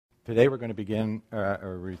Today we're going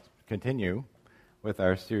to continue with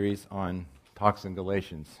our series on talks in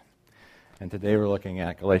Galatians. And today we're looking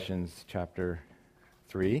at Galatians chapter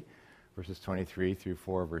 3, verses 23 through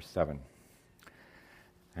 4, verse 7.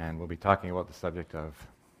 And we'll be talking about the subject of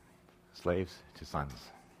slaves to sons.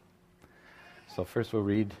 So first we'll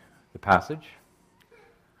read the passage.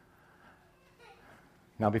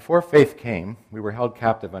 Now before faith came, we were held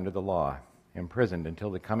captive under the law, imprisoned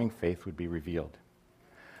until the coming faith would be revealed.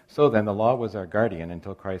 So then the law was our guardian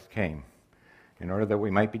until Christ came, in order that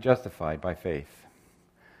we might be justified by faith.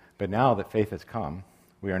 But now that faith has come,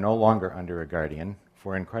 we are no longer under a guardian,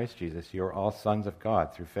 for in Christ Jesus you are all sons of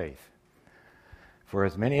God through faith. For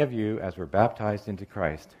as many of you as were baptized into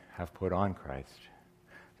Christ have put on Christ.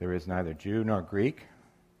 There is neither Jew nor Greek,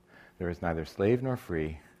 there is neither slave nor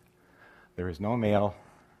free, there is no male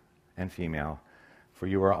and female, for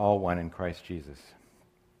you are all one in Christ Jesus.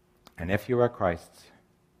 And if you are Christ's,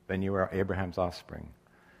 then you are Abraham's offspring,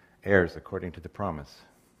 heirs according to the promise.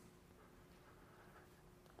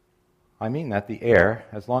 I mean that the heir,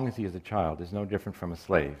 as long as he is a child, is no different from a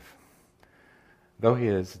slave, though he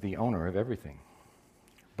is the owner of everything.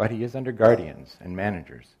 But he is under guardians and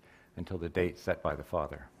managers until the date set by the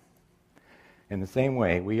father. In the same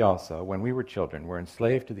way, we also, when we were children, were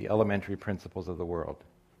enslaved to the elementary principles of the world.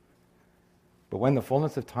 But when the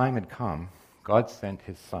fullness of time had come, God sent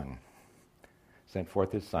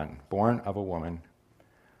forth his Son, born of a woman,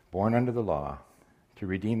 born under the law, to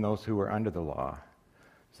redeem those who were under the law,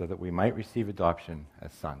 so that we might receive adoption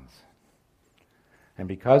as sons. And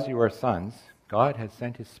because you are sons, God has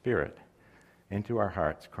sent his Spirit into our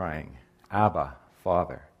hearts, crying, Abba,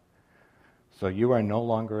 Father. So you are no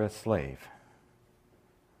longer a slave,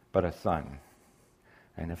 but a son.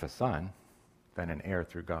 And if a son, then an heir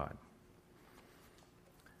through God.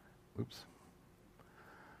 Oops.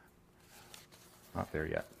 Not there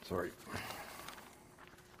yet, sorry.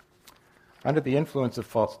 Under the influence of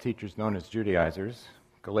false teachers known as Judaizers,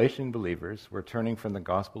 Galatian believers were turning from the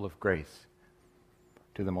gospel of grace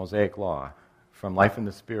to the Mosaic law, from life in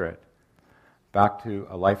the Spirit back to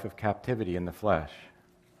a life of captivity in the flesh,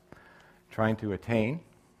 trying to attain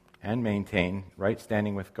and maintain right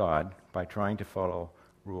standing with God by trying to follow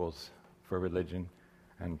rules for religion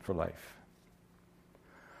and for life.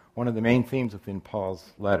 One of the main themes within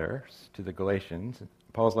Paul's letter to the Galatians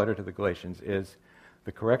is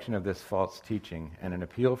the correction of this false teaching and an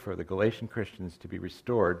appeal for the Galatian Christians to be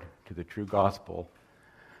restored to the true gospel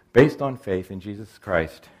based on faith in Jesus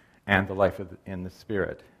Christ and the life in the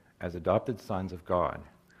Spirit as adopted sons of God,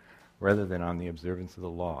 rather than on the observance of the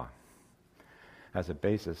law as a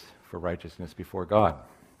basis for righteousness before God.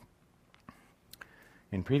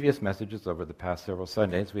 In previous messages over the past several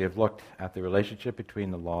Sundays, we have looked at the relationship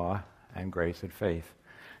between the law and grace and faith.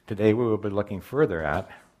 Today we will be looking further at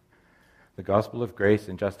the gospel of grace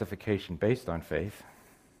and justification based on faith,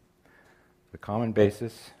 the common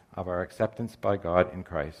basis of our acceptance by God in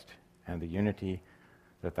Christ, and the unity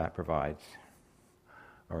that provides,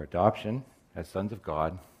 our adoption as sons of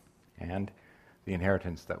God, and the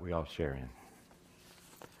inheritance that we all share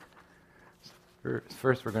in.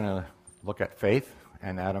 First, we're going to look at faith.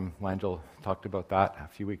 And Adam Langell talked about that a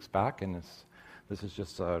few weeks back, and this is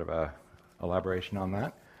just sort of an elaboration on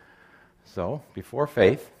that. So, before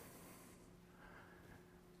faith,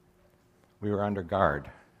 we were under guard,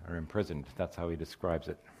 or imprisoned. That's how he describes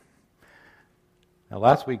it. Now,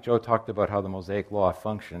 last week, Joe talked about how the Mosaic law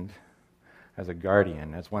functioned as a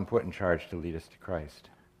guardian, as one put in charge to lead us to Christ.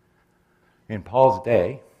 In Paul's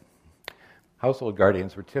day, household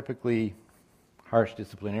guardians were typically harsh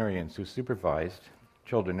disciplinarians who supervised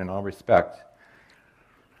children in all respects,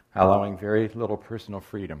 allowing very little personal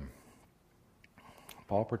freedom.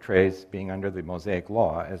 Paul portrays being under the Mosaic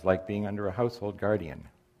law as like being under a household guardian,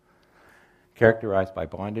 characterized by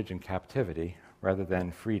bondage and captivity rather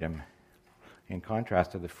than freedom, in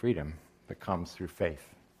contrast to the freedom that comes through faith.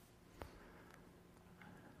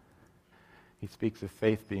 He speaks of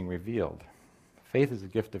faith being revealed. Faith is a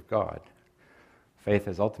gift of God. Faith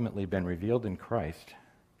has ultimately been revealed in Christ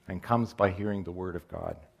and comes by hearing the Word of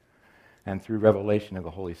God and through revelation of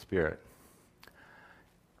the Holy Spirit.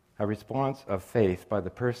 A response of faith by the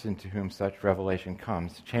person to whom such revelation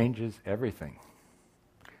comes changes everything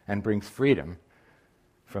and brings freedom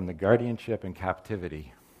from the guardianship and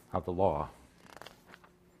captivity of the law.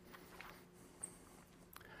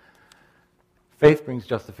 Faith brings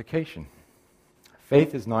justification.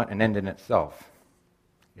 Faith is not an end in itself.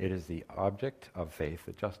 It is the object of faith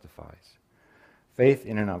that justifies. Faith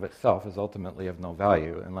in and of itself is ultimately of no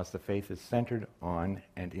value unless the faith is centered on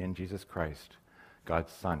and in Jesus Christ,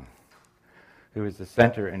 God's Son, who is the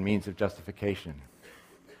center and means of justification.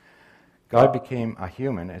 God became a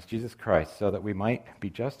human as Jesus Christ so that we might be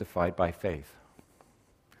justified by faith.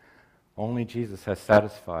 Only Jesus has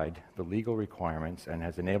satisfied the legal requirements and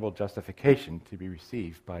has enabled justification to be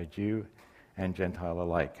received by Jew and Gentile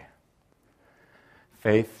alike.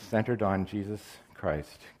 Faith centered on Jesus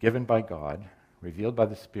Christ, given by God, revealed by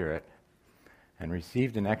the Spirit, and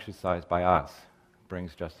received and exercised by us,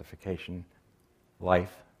 brings justification,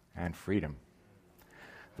 life, and freedom.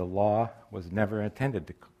 The law was never intended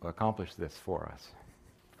to accomplish this for us.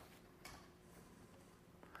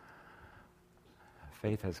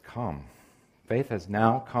 Faith has come. Faith has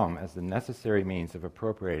now come as the necessary means of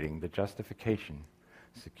appropriating the justification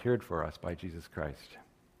secured for us by Jesus Christ.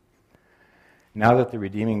 Now that the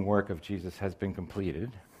redeeming work of Jesus has been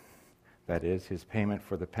completed, that is, his payment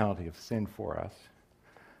for the penalty of sin for us,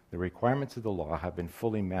 the requirements of the law have been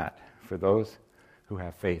fully met for those who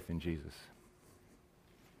have faith in Jesus.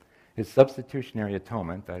 His substitutionary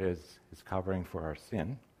atonement, that is, his covering for our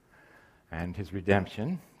sin, and his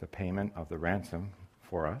redemption, the payment of the ransom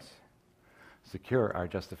for us, secure our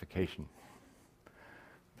justification.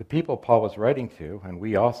 The people Paul was writing to, and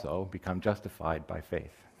we also, become justified by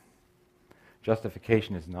faith.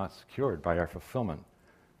 Justification is not secured by our fulfillment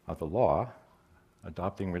of the law,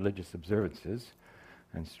 adopting religious observances,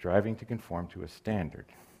 and striving to conform to a standard,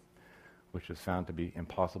 which was found to be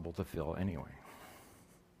impossible to fill anyway.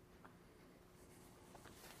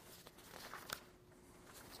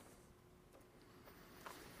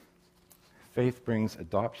 Faith brings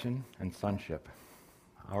adoption and sonship.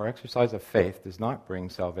 Our exercise of faith does not bring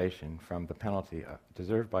salvation from the penalty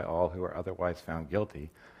deserved by all who are otherwise found guilty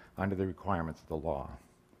under the requirements of the law.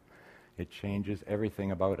 It changes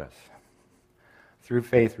everything about us. Through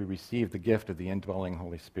faith, we receive the gift of the indwelling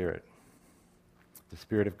Holy Spirit, the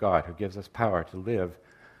Spirit of God, who gives us power to live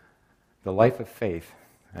the life of faith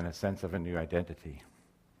and a sense of a new identity,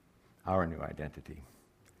 our new identity.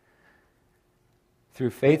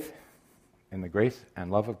 Through faith in the grace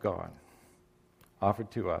and love of God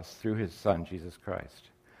offered to us through his Son, Jesus Christ,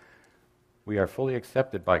 we are fully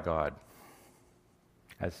accepted by God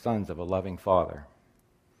as sons of a loving Father.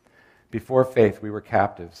 Before faith, we were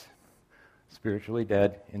captives, spiritually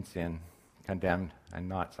dead in sin, condemned, and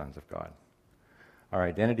not sons of God. Our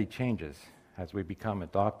identity changes as we become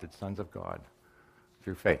adopted sons of God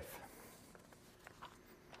through faith.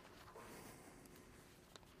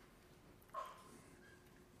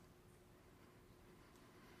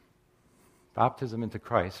 Baptism into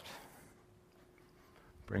Christ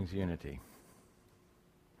brings unity.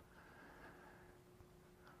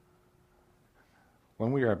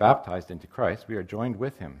 When we are baptized into Christ, we are joined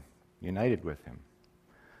with him, united with him.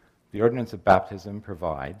 The ordinance of baptism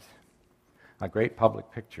provides a great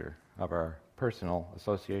public picture of our personal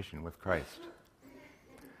association with Christ.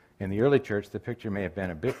 In the early church, the picture may have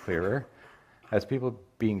been a bit clearer, as people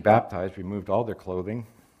being baptized removed all their clothing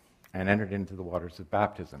and entered into the waters of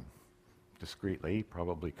baptism, discreetly,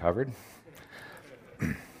 probably covered,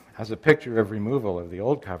 as a picture of removal of the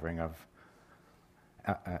old covering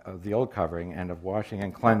and of washing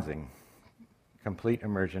and cleansing. Complete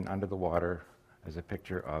immersion under the water as a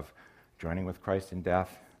picture of joining with Christ in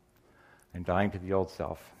death and dying to the old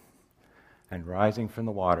self, and rising from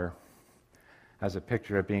the water as a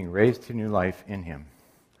picture of being raised to new life in him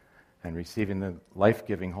and receiving the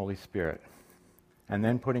life-giving Holy Spirit, and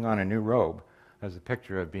then putting on a new robe as a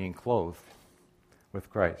picture of being clothed with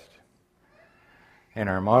Christ. In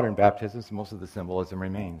our modern baptisms, most of the symbolism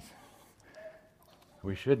remains.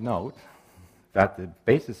 We should note that the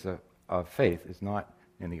basis of faith is not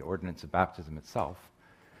in the ordinance of baptism itself,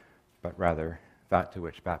 but rather that to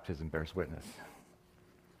which baptism bears witness.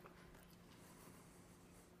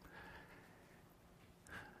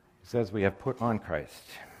 It says we have put on Christ.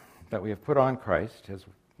 That we have put on Christ, as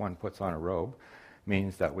one puts on a robe,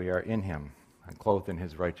 means that we are in him and clothed in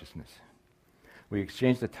his righteousness. We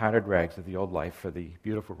exchange the tattered rags of the old life for the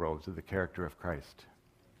beautiful robes of the character of Christ.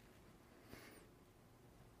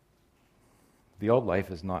 The old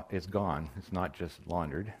life is gone. It's not just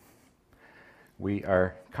laundered. We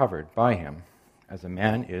are covered by him as a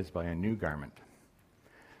man is by a new garment.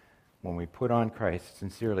 When we put on Christ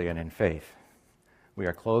sincerely and in faith, we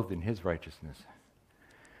are clothed in his righteousness.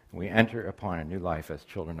 We enter upon a new life as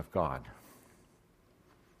children of God.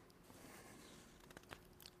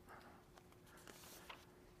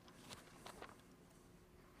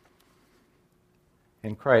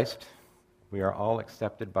 In Christ, we are all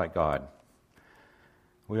accepted by God.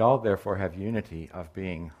 We all, therefore, have unity of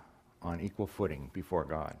being on equal footing before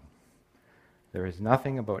God. There is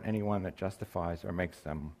nothing about anyone that justifies or makes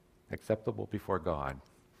them acceptable before God,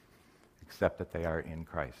 except that they are in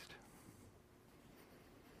Christ.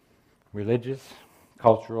 Religious,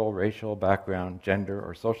 cultural, racial background, gender,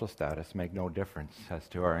 or social status make no difference as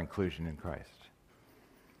to our inclusion in Christ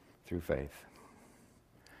through faith.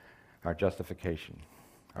 Our justification,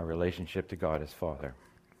 our relationship to God as Father.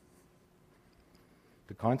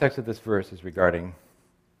 The context of this verse is regarding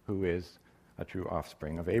who is a true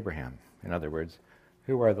offspring of Abraham. In other words,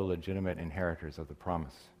 who are the legitimate inheritors of the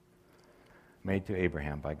promise made to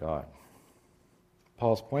Abraham by God.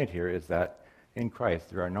 Paul's point here is that in Christ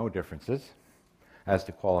there are no differences as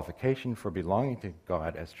to qualification for belonging to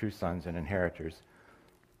God as true sons and inheritors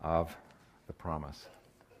of the promise.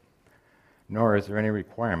 Nor is there any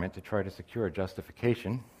requirement to try to secure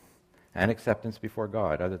justification and acceptance before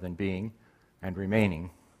God other than being and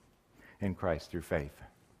remaining in Christ through faith.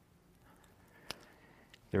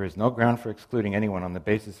 There is no ground for excluding anyone on the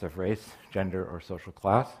basis of race, gender, or social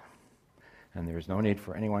class, and there is no need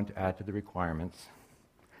for anyone to add to the requirements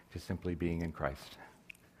to simply being in Christ.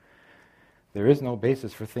 There is no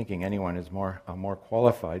basis for thinking anyone is a more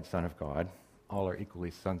qualified son of God. All are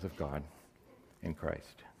equally sons of God in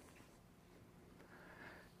Christ.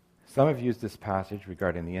 Some have used this passage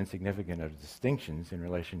regarding the insignificance of distinctions in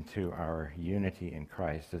relation to our unity in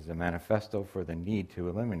Christ as a manifesto for the need to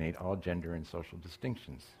eliminate all gender and social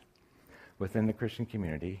distinctions within the Christian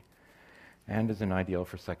community and as an ideal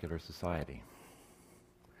for secular society.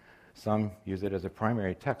 Some use it as a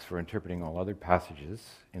primary text for interpreting all other passages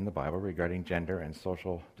in the Bible regarding gender and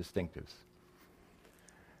social distinctives.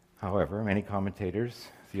 However, many commentators,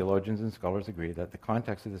 theologians, and scholars agree that the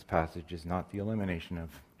context of this passage is not the elimination of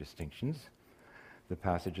distinctions. The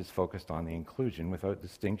passage is focused on the inclusion without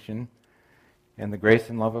distinction in the grace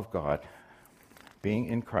and love of God, being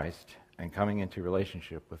in Christ and coming into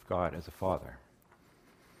relationship with God as a Father.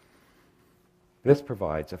 This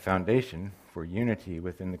provides a foundation for unity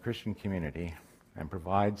within the Christian community and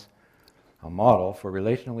provides a model for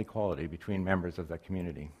relational equality between members of that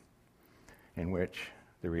community, in which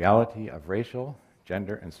the reality of racial,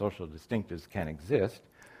 gender, and social distinctives can exist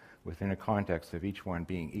within a context of each one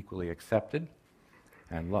being equally accepted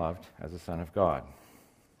and loved as a son of God.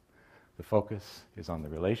 The focus is on the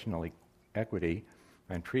relational equity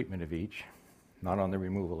and treatment of each, not on the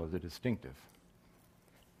removal of the distinctive.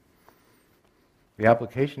 The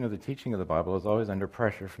application of the teaching of the Bible is always under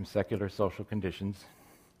pressure from secular social conditions,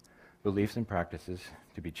 beliefs, and practices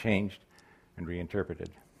to be changed and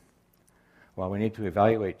reinterpreted. While we need to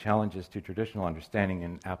evaluate challenges to traditional understanding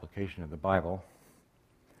and application of the Bible,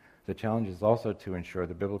 the challenge is also to ensure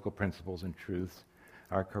the biblical principles and truths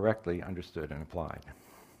are correctly understood and applied.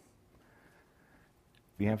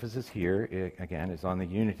 The emphasis here, again, is on the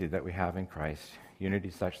unity that we have in Christ,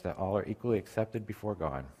 unity such that all are equally accepted before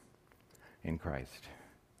God in Christ.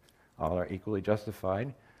 All are equally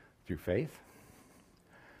justified through faith.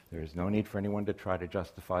 There is no need for anyone to try to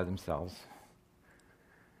justify themselves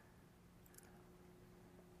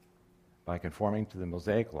by conforming to the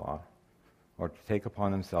Mosaic law or to take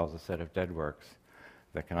upon themselves a set of dead works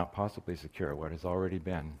that cannot possibly secure what has already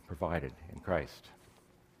been provided in Christ.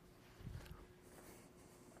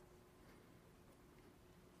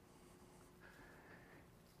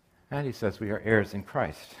 And he says we are heirs in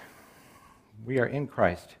Christ. We are in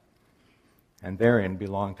Christ, and therein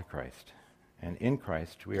belong to Christ. And in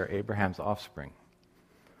Christ we are Abraham's offspring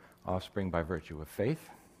by virtue of faith,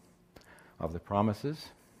 of the promises,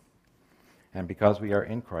 and because we are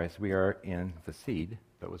in Christ, we are in the seed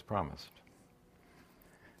that was promised.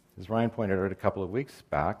 As Ryan pointed out a couple of weeks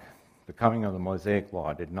back, the coming of the Mosaic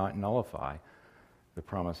law did not nullify the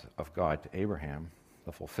promise of God to Abraham.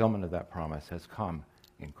 The fulfillment of that promise has come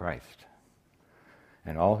in Christ.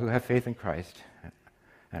 And all who have faith in Christ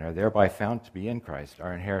and are thereby found to be in Christ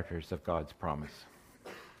are inheritors of God's promise.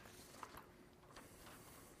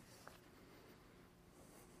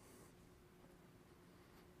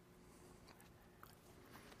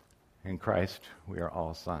 In Christ, we are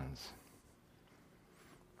all sons.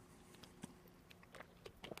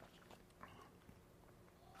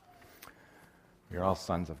 We are all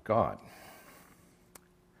sons of God.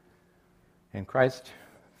 In Christ,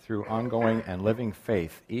 through ongoing and living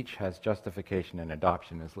faith, each has justification and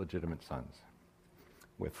adoption as legitimate sons,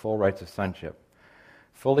 with full rights of sonship,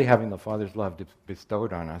 fully having the Father's love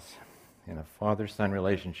bestowed on us in a father-son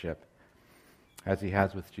relationship as he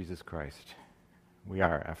has with Jesus Christ. We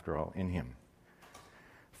are, after all, in him.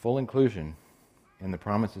 Full inclusion in the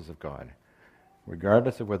promises of God,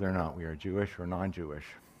 regardless of whether or not we are Jewish or non-Jewish,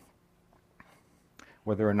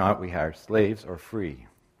 whether or not we are slaves or free,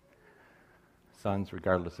 sons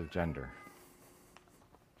regardless of gender.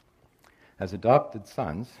 As adopted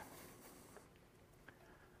sons,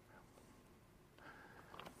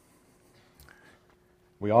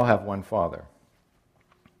 We all have one Father.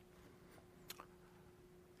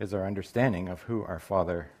 Is our understanding of who our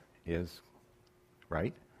Father is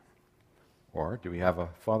right? Or do we have a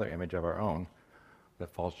Father image of our own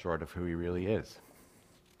that falls short of who He really is?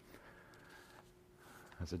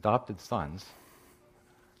 As adopted sons,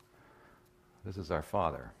 this is our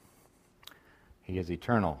Father. He is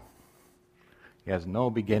eternal. He has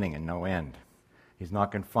no beginning and no end. He's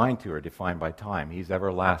not confined to or defined by time. He's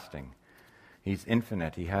everlasting. He's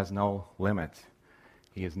infinite. He has no limits.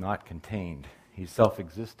 He is not contained. He's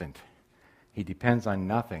self-existent. He depends on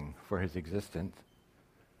nothing for his existence.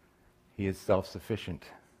 He is self-sufficient.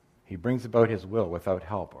 He brings about his will without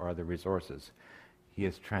help or other resources. He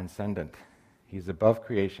is transcendent. He is above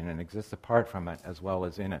creation and exists apart from it as well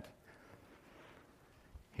as in it.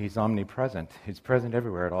 He's omnipresent. He's present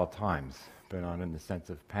everywhere at all times, but not in the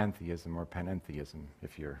sense of pantheism or panentheism,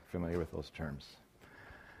 if you're familiar with those terms.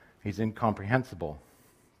 He's incomprehensible,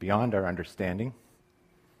 beyond our understanding.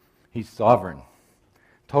 He's sovereign,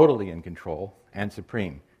 totally in control, and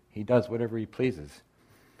supreme. He does whatever he pleases.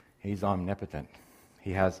 He's omnipotent.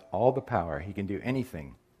 He has all the power. He can do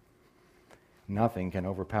anything. Nothing can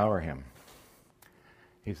overpower him.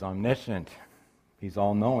 He's omniscient. He's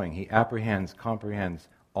all-knowing. He apprehends, comprehends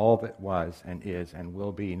all that was and is and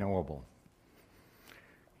will be knowable.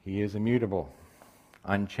 He is immutable,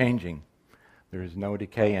 unchanging. There is no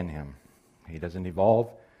decay in him. He doesn't evolve,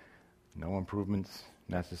 no improvements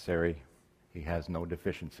necessary. He has no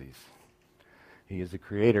deficiencies. He is a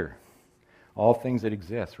creator. All things that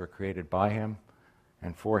exist were created by him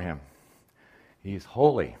and for him. He is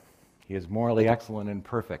holy. He is morally excellent and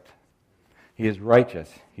perfect. He is righteous.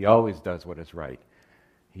 He always does what is right.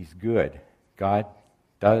 He's good. God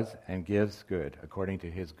does and gives good according to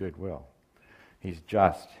his good will. He's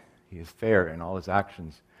just. He is fair in all his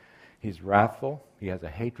actions. He's wrathful. He has a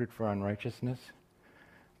hatred for unrighteousness,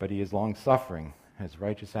 but he is long-suffering. His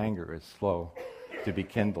righteous anger is slow to be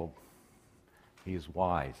kindled. He is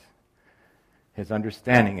wise. His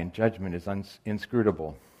understanding and judgment is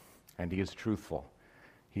inscrutable, and he is truthful.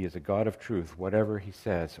 He is a God of truth. Whatever he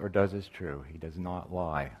says or does is true. He does not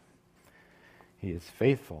lie. He is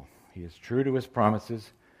faithful. He is true to his promises.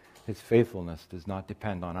 His faithfulness does not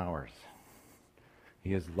depend on ours.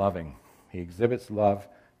 He is loving. He exhibits love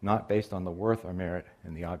not based on the worth or merit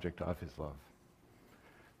in the object of his love.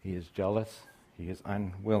 He is jealous. He is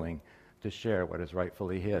unwilling to share what is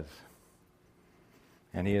rightfully his.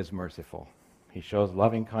 And he is merciful. He shows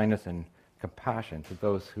loving kindness and compassion to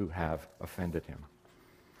those who have offended him.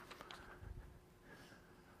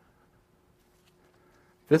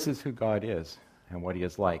 This is who God is and what he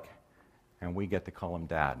is like, and we get to call him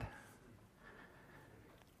Dad.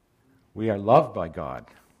 We are loved by God,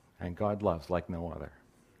 and God loves like no other.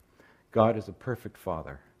 God is a perfect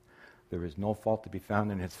Father. There is no fault to be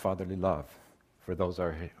found in his fatherly love for those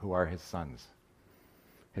who are his sons.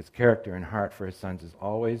 His character and heart for his sons is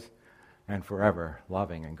always and forever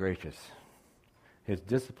loving and gracious. His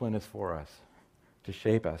discipline is for us, to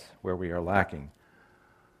shape us where we are lacking,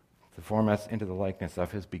 to form us into the likeness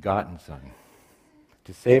of his begotten Son,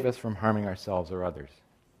 to save us from harming ourselves or others.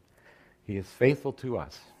 He is faithful to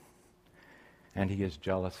us, and he is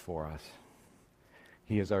jealous for us.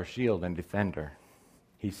 He is our shield and defender.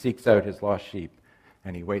 He seeks out his lost sheep,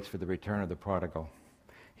 and he waits for the return of the prodigal.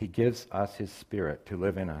 He gives us his Spirit to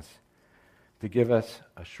live in us, to give us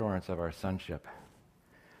assurance of our sonship,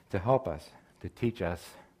 to help us, to teach us,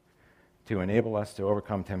 to enable us to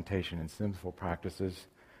overcome temptation and sinful practices,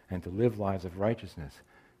 and to live lives of righteousness,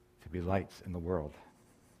 to be lights in the world.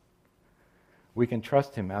 We can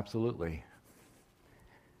trust him absolutely.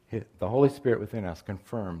 The Holy Spirit within us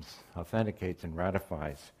confirms, authenticates, and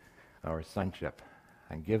ratifies our sonship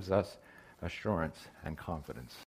and gives us assurance and confidence.